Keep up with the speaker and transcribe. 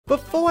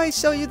I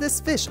show you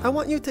this fish, I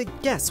want you to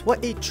guess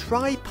what a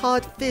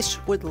tripod fish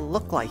would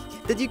look like.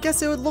 Did you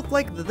guess it would look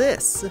like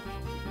this?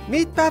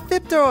 Meet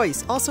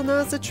Baphypterois, also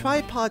known as a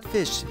tripod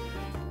fish.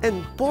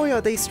 And boy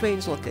are they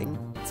strange looking.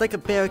 It's like a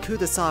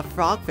barracuda saw a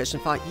frogfish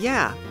and thought,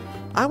 yeah,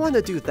 I want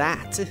to do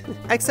that.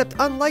 Except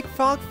unlike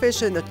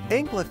frogfish and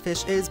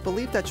anglerfish, it is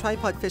believed that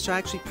tripod fish are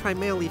actually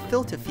primarily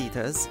filter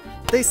feeders.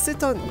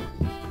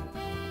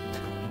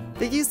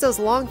 They use those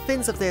long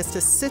fins of theirs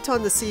to sit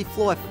on the sea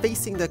floor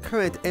facing the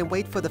current and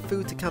wait for the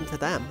food to come to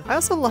them. I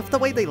also love the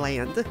way they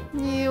land.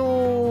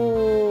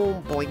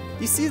 Boing.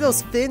 You see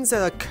those fins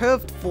that are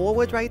curved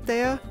forward right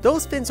there?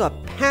 Those fins are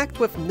packed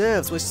with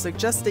nerves, which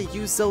suggests they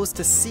use those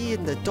to see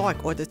in the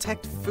dark or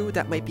detect food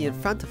that might be in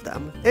front of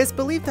them. It is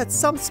believed that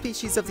some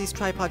species of these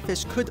tripod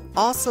fish could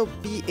also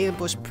be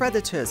ambush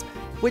predators,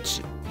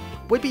 which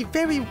would be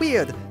very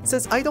weird,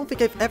 since I don't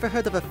think I've ever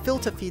heard of a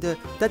filter feeder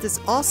that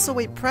is also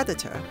a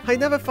predator. I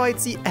never thought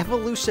I'd see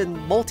evolution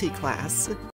multi-class.